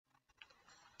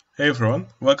Hey everyone,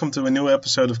 welcome to a new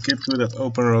episode of Git Gud at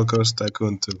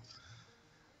OpenRCT2.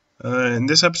 In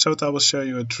this episode I will show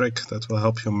you a trick that will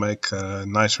help you make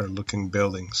nicer looking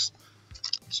buildings.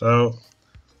 So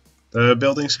the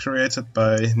buildings created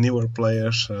by newer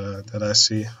players that I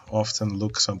see often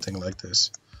look something like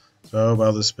this. So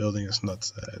while this building is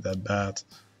not that bad,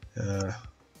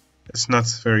 it's not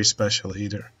very special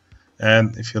either.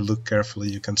 And if you look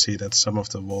carefully you can see that some of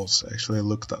the walls actually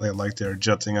look like they're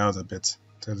jutting out a bit.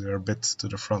 They're a bit to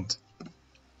the front.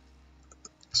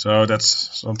 So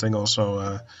that's something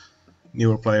also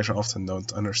newer players often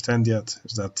don't understand yet,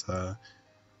 is that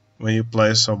when you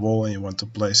place a wall and you want to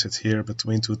place it here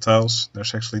between two tiles,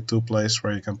 there's actually two places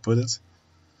where you can put it.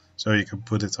 So you can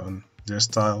put it on this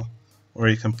tile or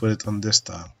you can put it on this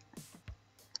tile.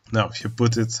 Now if you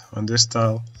put it on this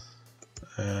tile,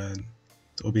 and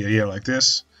it will be here like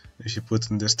this. If you put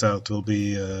it on this tile, it will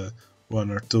be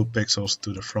 1 or 2 pixels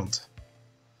to the front.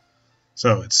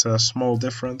 So it's a small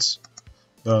difference,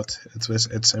 but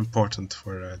it's important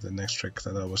for the next trick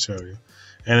that I will show you.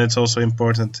 And it's also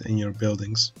important in your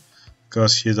buildings,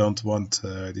 because you don't want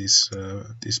these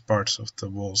parts of the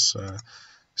walls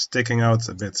sticking out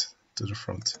a bit to the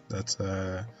front.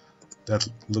 That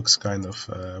looks kind of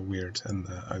weird and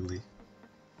ugly.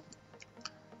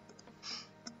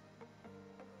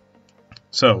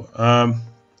 So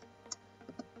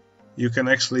you can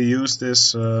actually use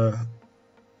this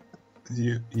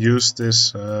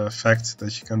fact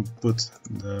that you can put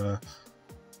the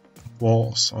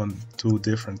walls on 2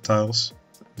 different tiles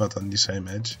but on the same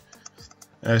edge,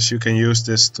 as you can use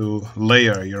this to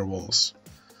layer your walls.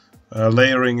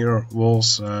 Layering your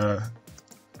walls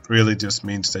really just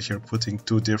means that you're putting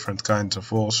 2 different kinds of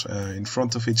walls in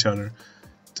front of each other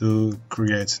to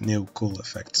create new cool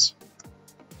effects.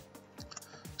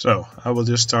 So I will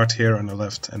just start here on the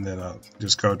left and then I'll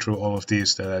just go through all of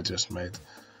these that I just made.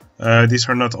 These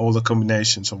are not all the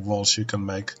combinations of walls you can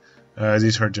make.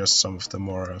 These are just some of the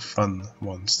more fun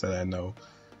ones that I know.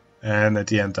 And at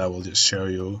the end I will just show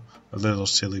you a little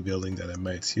silly building that I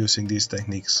made using these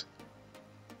techniques.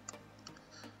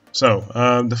 So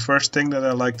the first thing that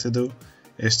I like to do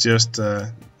is just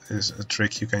is a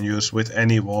trick you can use with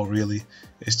any wall really,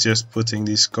 is just putting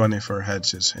these conifer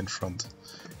hedges in front.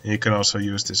 And you can also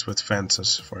use this with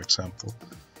fences, for example.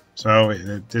 So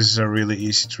this is a really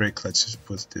easy trick. Let's just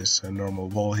put this normal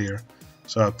wall here.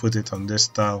 So I put it on this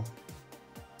tile.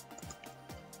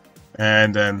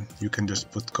 And then you can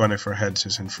just put conifer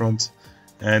hedges in front.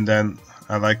 And then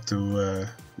I like to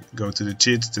go to the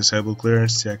cheats, disable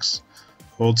clearance checks,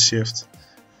 hold shift,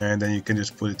 and then you can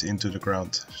just put it into the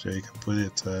ground. So you can put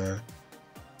it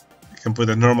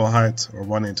at normal height, or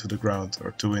 1 into the ground,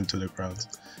 or 2 into the ground.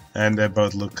 And they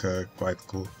both look quite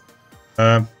cool.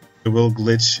 It will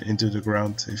glitch into the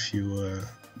ground if you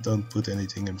don't put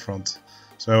anything in front.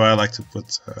 So I like to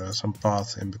put some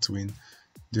path in between,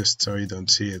 just so you don't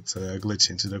see it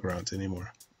glitch into the ground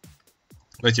anymore.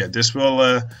 But yeah, this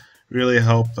will really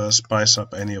help spice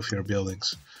up any of your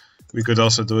buildings. We could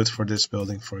also do it for this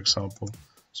building, for example.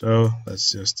 So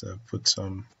let's just put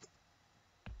some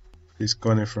of these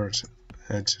conifer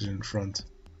hedges in front.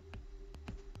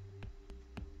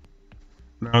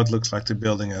 Now it looks like the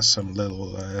building has a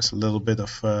little bit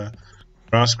of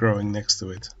grass growing next to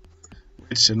it,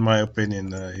 which in my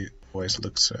opinion always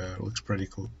looks pretty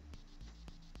cool.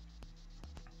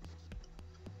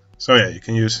 So yeah, you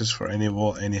can use this for any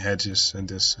wall, any hedges, and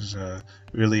this is a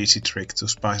really easy trick to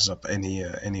spice up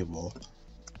any wall.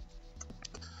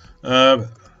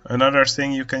 Another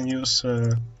thing you can use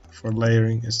for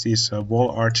layering is these wall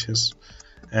arches,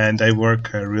 and they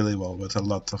work really well with a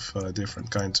lot of different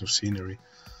kinds of scenery.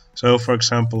 So for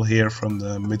example, here from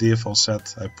the medieval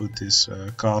set I put this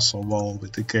castle wall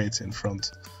with the gate in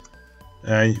front.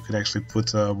 And you can actually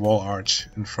put a wall arch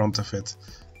in front of it,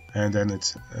 and then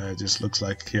it just looks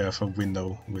like you have a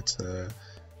window with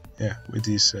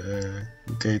these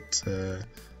gate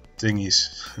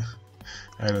thingies.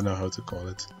 I don't know how to call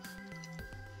it.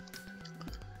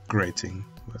 Grating.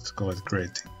 Let's call it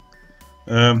grating.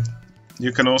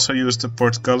 You can also use the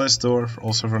portcullis door,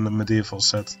 also from the medieval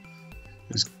set.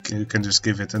 You can just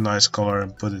give it a nice color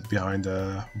and put it behind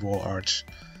a wall arch,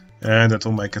 and that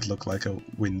will make it look like a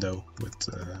window with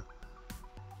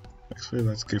actually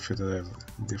let's give it a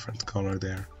different color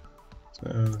there. So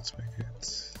let's make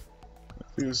it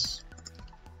like this.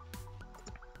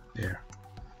 There.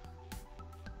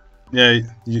 Yeah,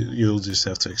 you'll just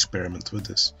have to experiment with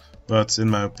this, but in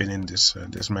my opinion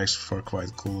this makes for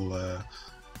quite cool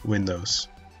windows.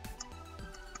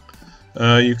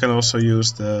 You can also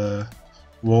use the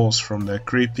walls from the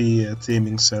creepy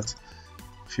theming set.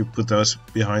 if you put those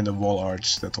behind a wall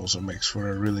arch, that also makes for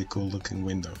a really cool looking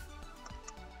window.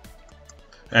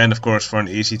 And of course, for an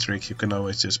easy trick, you can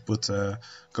always just put a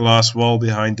glass wall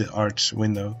behind the arch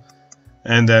window,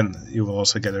 and then you will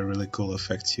also get a really cool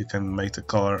effect. You can make the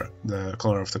color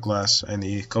of the glass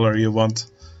any color you want,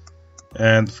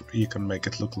 and you can make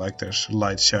it look like there's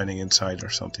light shining inside or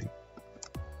something.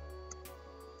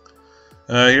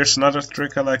 Here's another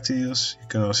trick I like to use. You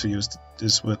can also use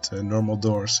this with normal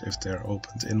doors if they're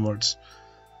opened inwards.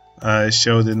 I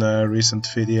showed in a recent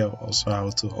video also how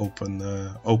to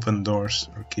open doors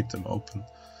or keep them open.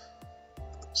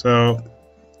 So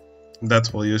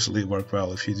that will usually work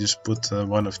well if you just put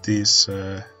one of these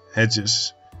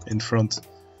hedges in front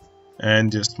and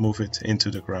just move it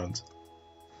into the ground.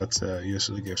 That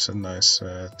usually gives a nice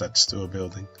touch to a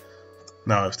building.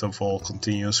 Now if the wall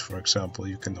continues, for example,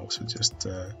 you can also just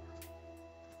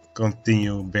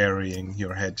continue burying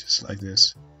your hedges like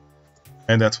this.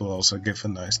 And that will also give a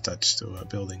nice touch to a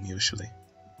building usually.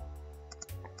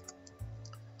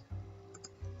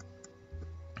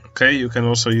 Okay, you can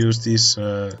also use these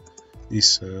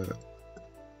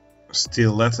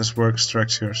steel latticework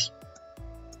structures.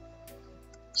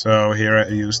 So here I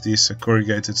use these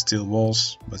corrugated steel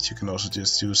walls, but you can also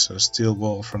just use a steel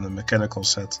wall from the mechanical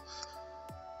set,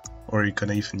 or you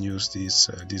can even use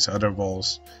these other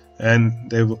walls.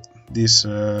 And these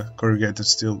corrugated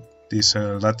steel,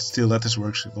 steel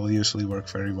latticeworks will usually work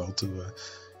very well to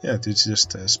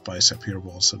just spice up your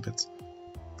walls a bit.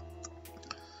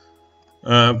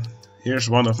 Here's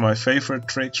one of my favorite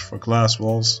tricks for glass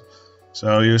walls.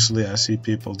 So usually I see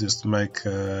people just make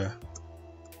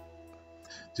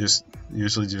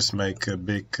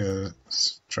big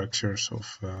structures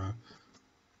of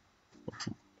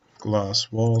glass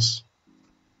walls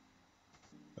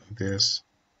like this.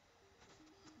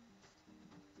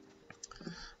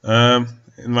 In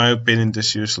my opinion,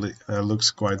 this usually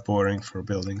looks quite boring for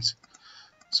buildings.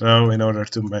 So in order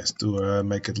to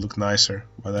make it look nicer,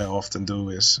 what I often do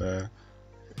is,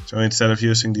 so instead of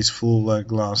using these full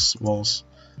glass walls,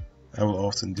 I will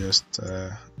often just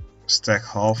stack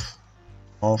half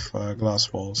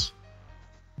glass walls.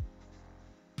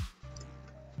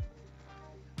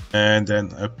 And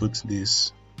then I put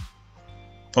these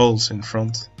poles in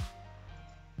front.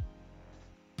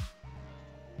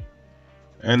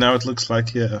 And now it looks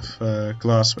like you have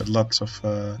glass with lots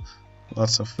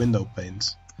of window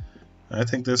panes. I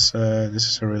think this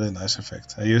is a really nice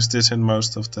effect. I use this in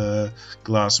most of the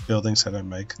glass buildings that I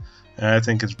make, and I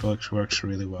think it works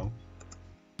really well.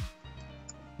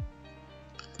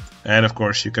 And of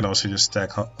course, you can also just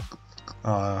stack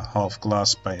half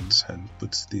glass panes and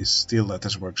put these steel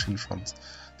latticeworks in front.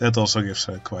 That also gives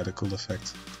quite a cool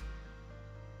effect.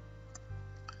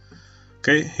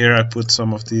 Okay, here I put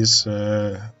some of these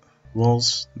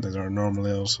walls that are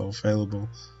normally also available.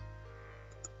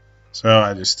 So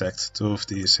I just stacked two of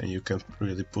these, and you can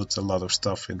really put a lot of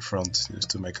stuff in front just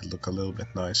to make it look a little bit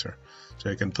nicer. So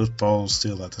you can put poles,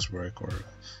 steel latticework, or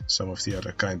some of the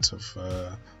other kinds of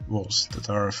walls that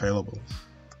are available.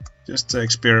 Just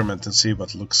experiment and see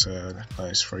what looks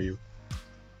nice for you.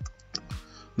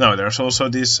 Now there's also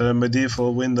these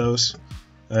medieval windows.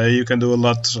 You can do a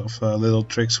lot of little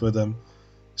tricks with them.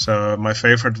 So my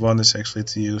favorite one is actually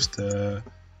to use the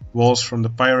walls from the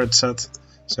pirate set.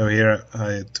 So here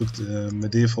I took the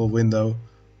medieval window,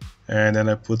 and then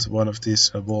I put one of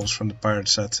these walls from the pirate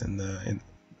set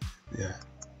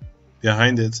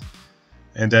behind it,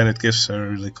 and then it gives a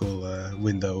really cool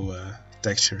window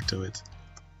texture to it.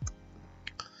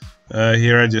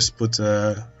 Here I just put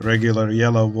a regular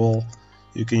yellow wall.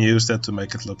 You can use that to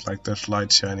make it look like there's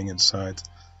light shining inside.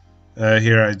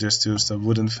 Here I just used a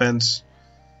wooden fence.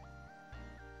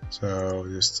 So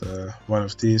just one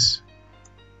of these.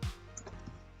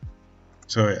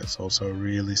 So yeah, it's also a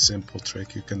really simple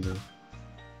trick you can do.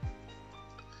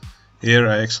 Here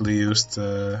I actually used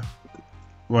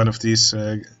one of these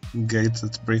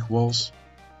gated brick walls.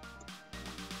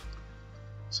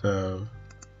 So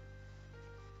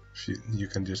you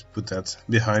can just put that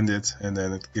behind it, and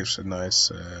then it gives a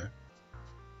nice,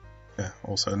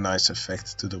 also a nice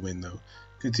effect to the window.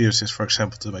 You could use this, for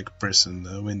example, to make prison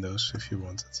windows if you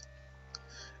wanted.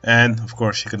 And of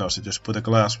course you can also just put a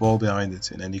glass wall behind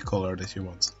it in any color that you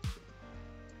want.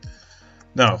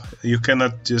 Now, you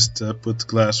cannot just put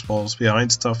glass walls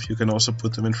behind stuff, you can also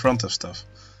put them in front of stuff.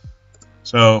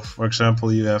 So, for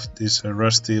example, you have these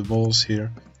rusty walls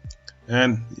here,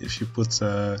 and if you put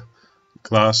a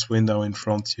glass window in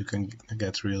front, you can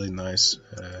get really nice.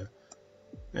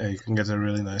 You can get a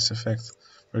really nice effect.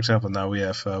 For example, now we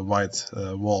have a white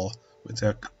wall with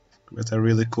a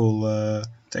really cool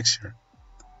texture.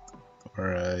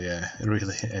 or yeah,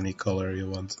 really any color you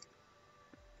want.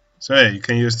 So yeah, you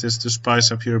can use this to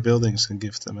spice up your buildings and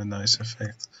give them a nice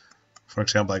effect. For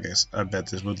example, I bet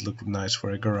this would look nice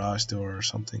for a garage door or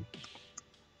something.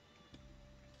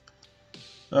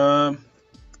 Oh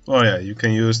yeah, you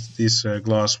can use these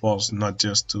glass walls not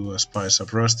just to spice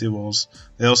up rusty walls,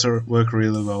 they also work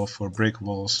really well for brick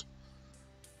walls.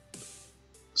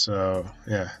 So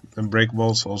yeah, the brick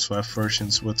walls also have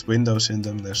versions with windows in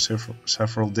them. There's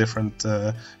several different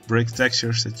brick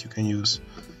textures that you can use.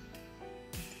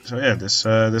 So yeah, this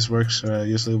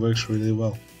usually works really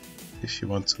well if you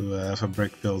want to have a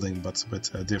brick building but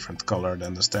with a different color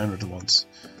than the standard ones.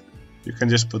 You can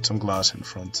just put some glass in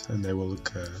front and they will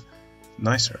look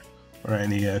nicer, or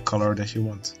any color that you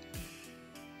want.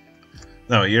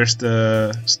 Now here's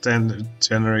the standard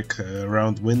generic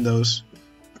round windows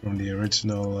from the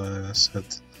original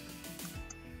set.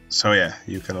 So yeah,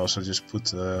 you can also just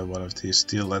put one of these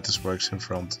steel lattice works in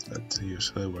front. That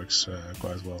usually works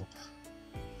quite well.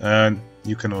 And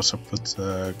you can also put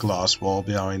a glass wall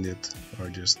behind it, or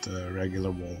just a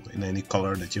regular wall in any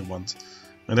color that you want,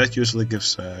 and that usually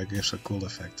gives a cool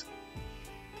effect.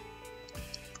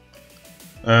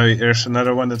 Here's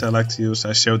another one that I like to use.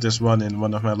 I showed this one in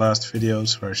one of my last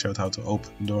videos where I showed how to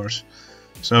open doors.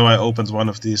 So I opened one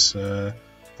of these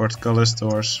portcullis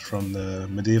doors from the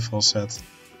medieval set,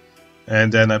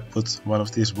 and then I put one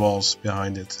of these walls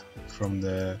behind it from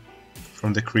the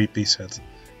creepy set,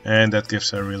 and that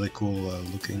gives a really cool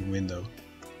looking window.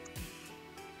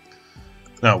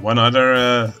 Now, one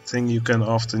other thing you can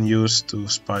often use to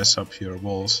spice up your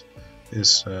walls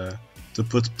is to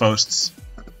put posts.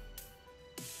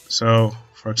 So,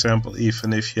 for example,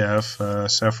 even if you have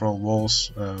several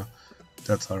walls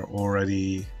that are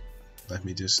already, let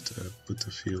me just put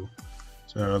a few.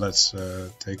 So let's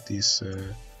take these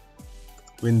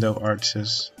window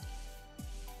arches.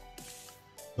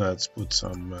 Let's put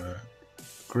some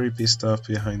creepy stuff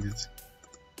behind it.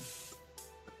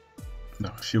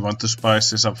 Now, if you want to spice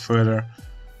this up further,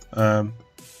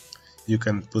 you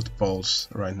can put poles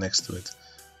right next to it.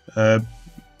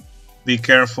 Be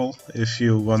careful if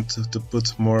you want to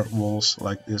put more walls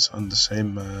like this on the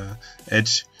same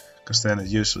edge, because then it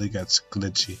usually gets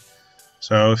glitchy.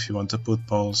 So if you want to put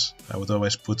poles, I would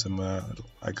always put them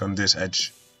like on this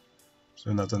edge.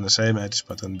 So not on the same edge,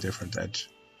 but on a different edge.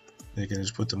 You can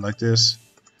just put them like this,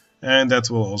 and that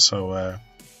will also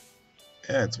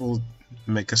yeah, it will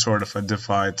make a sort of a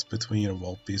divide between your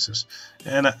wall pieces.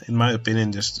 And in my opinion,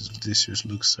 this just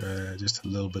looks just a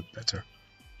little bit better,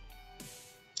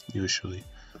 usually.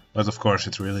 But of course,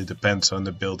 it really depends on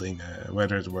the building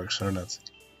whether it works or not.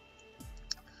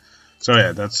 So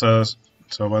yeah, that's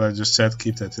so what I just said.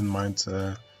 Keep that in mind.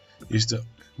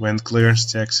 When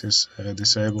clearance checks is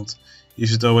disabled, you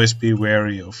should always be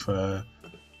wary of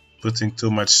putting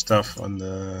too much stuff on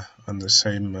the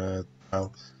same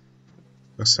tile,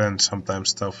 because then sometimes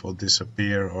stuff will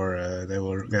disappear, or they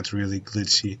will get really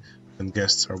glitchy when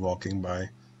guests are walking by.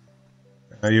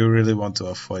 You really want to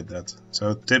avoid that.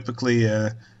 So typically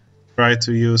try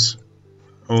to use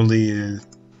only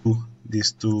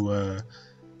these two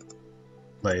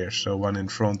layers, so one in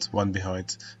front, one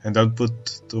behind, and don't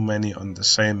put too many on the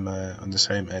same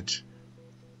edge,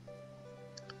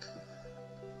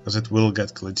 because it will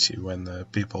get glitchy when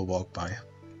people walk by.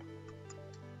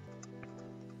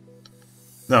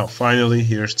 Now finally,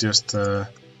 here's just a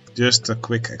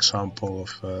quick example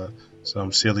of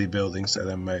some silly buildings that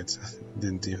I made.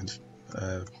 Didn't even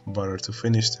bother to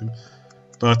finish them,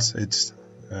 but it's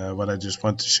what I just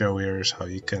want to show here is how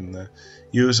you can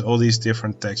use all these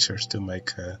different textures to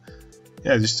make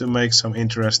just to make some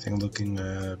interesting looking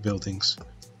buildings.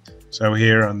 So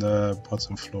here on the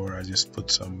bottom floor I just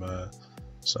put some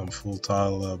full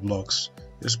tile blocks.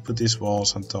 Just put these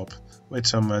walls on top with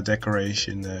some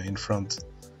decoration in front.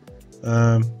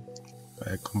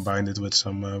 I combined it with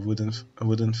some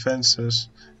wooden fences.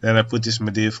 Then I put these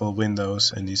medieval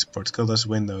windows and these portcullis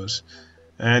windows,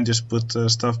 and just put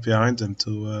stuff behind them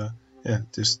to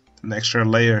just an extra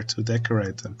layer to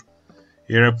decorate them.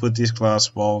 Here I put these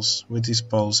glass walls with these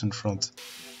poles in front,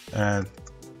 and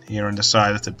here on the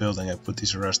side of the building I put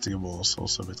these rusty walls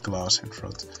also with glass in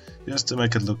front, just to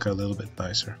make it look a little bit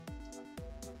nicer.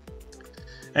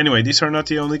 Anyway, these are not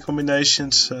the only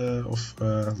combinations of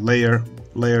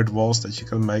layered walls that you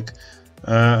can make.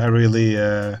 I really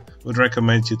would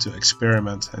recommend you to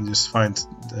experiment and just find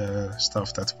the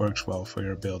stuff that works well for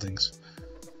your buildings.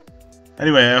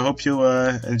 Anyway, I hope you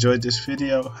enjoyed this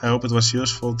video. I hope it was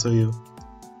useful to you.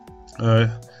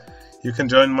 You can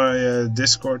join my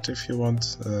Discord if you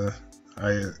want.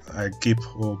 I keep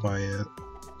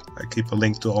a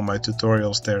link to all my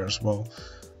tutorials there as well.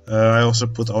 I also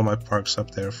put all my parks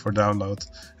up there for download,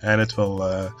 and it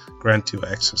will grant you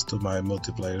access to my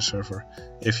multiplayer server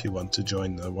if you want to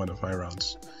join one of my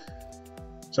rounds.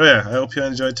 So yeah, I hope you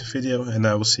enjoyed the video, and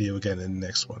I will see you again in the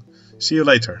next one. See you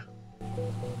later.